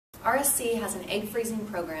RSC has an egg freezing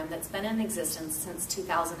program that's been in existence since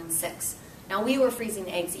 2006. Now, we were freezing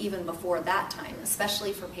eggs even before that time,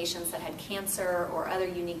 especially for patients that had cancer or other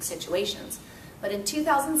unique situations. But in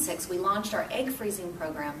 2006, we launched our egg freezing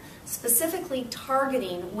program, specifically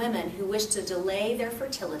targeting women who wish to delay their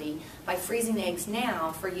fertility by freezing eggs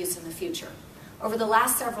now for use in the future. Over the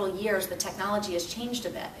last several years, the technology has changed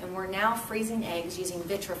a bit, and we're now freezing eggs using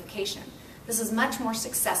vitrification. This is much more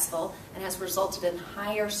successful and has resulted in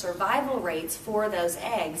higher survival rates for those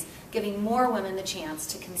eggs, giving more women the chance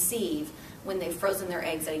to conceive when they've frozen their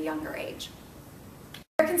eggs at a younger age.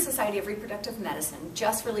 The American Society of Reproductive Medicine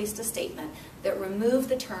just released a statement that removed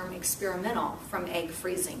the term experimental from egg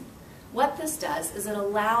freezing. What this does is it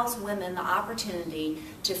allows women the opportunity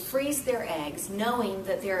to freeze their eggs knowing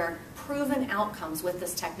that there are proven outcomes with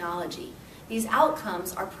this technology. These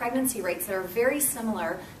outcomes are pregnancy rates that are very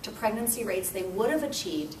similar to pregnancy rates they would have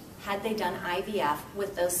achieved had they done IVF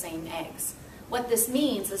with those same eggs. What this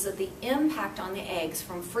means is that the impact on the eggs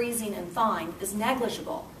from freezing and thawing is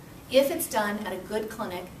negligible if it's done at a good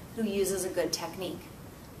clinic who uses a good technique.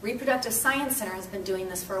 Reproductive Science Center has been doing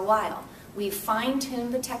this for a while. We've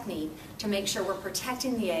fine-tuned the technique to make sure we're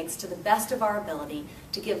protecting the eggs to the best of our ability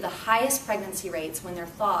to give the highest pregnancy rates when they're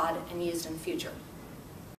thawed and used in the future.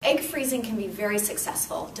 Egg freezing can be very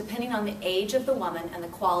successful depending on the age of the woman and the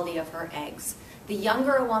quality of her eggs. The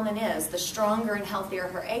younger a woman is, the stronger and healthier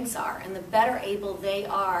her eggs are, and the better able they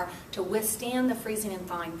are to withstand the freezing and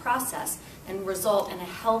thawing process and result in a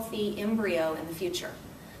healthy embryo in the future.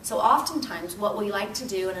 So oftentimes what we like to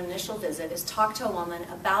do in an initial visit is talk to a woman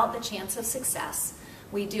about the chance of success.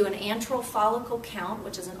 We do an antral follicle count,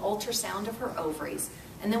 which is an ultrasound of her ovaries,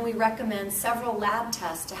 and then we recommend several lab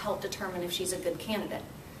tests to help determine if she's a good candidate.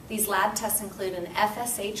 These lab tests include an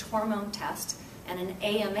FSH hormone test and an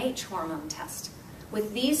AMH hormone test.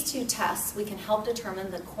 With these two tests, we can help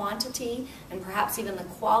determine the quantity and perhaps even the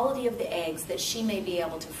quality of the eggs that she may be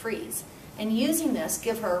able to freeze. And using this,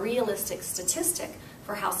 give her a realistic statistic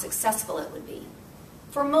for how successful it would be.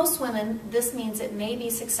 For most women, this means it may be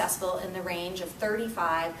successful in the range of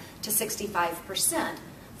 35 to 65%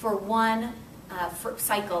 for one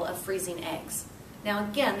cycle of freezing eggs. Now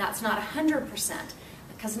again, that's not 100%.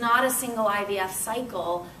 Because not a single IVF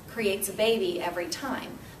cycle creates a baby every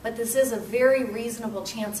time. But this is a very reasonable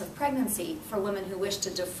chance of pregnancy for women who wish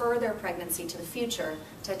to defer their pregnancy to the future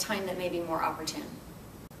to a time that may be more opportune.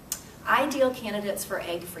 Ideal candidates for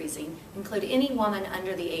egg freezing include any woman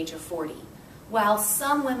under the age of 40. While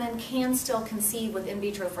some women can still conceive with in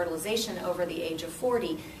vitro fertilization over the age of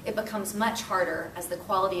 40, it becomes much harder as the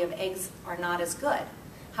quality of eggs are not as good.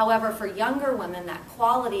 However, for younger women, that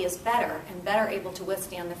quality is better and better able to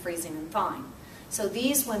withstand the freezing and thawing. So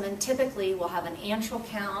these women typically will have an antral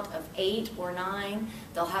count of 8 or 9.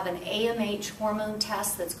 They'll have an AMH hormone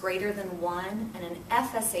test that's greater than 1 and an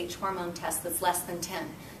FSH hormone test that's less than 10.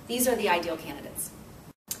 These are the ideal candidates.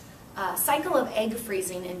 A cycle of egg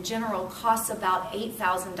freezing in general costs about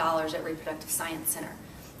 $8,000 at Reproductive Science Center.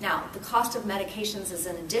 Now, the cost of medications is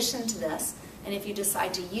in addition to this, and if you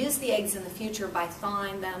decide to use the eggs in the future by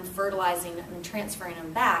thawing them, fertilizing them, and transferring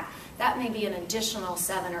them back, that may be an additional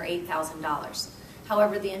 $7,000 or $8,000.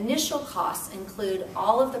 However, the initial costs include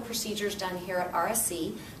all of the procedures done here at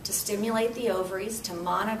RSC to stimulate the ovaries, to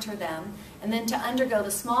monitor them, and then to undergo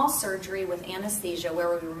the small surgery with anesthesia where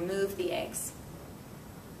we remove the eggs.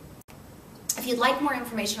 If you'd like more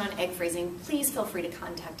information on egg freezing, please feel free to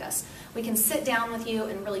contact us. We can sit down with you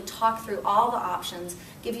and really talk through all the options,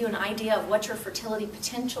 give you an idea of what your fertility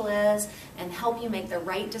potential is, and help you make the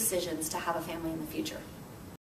right decisions to have a family in the future.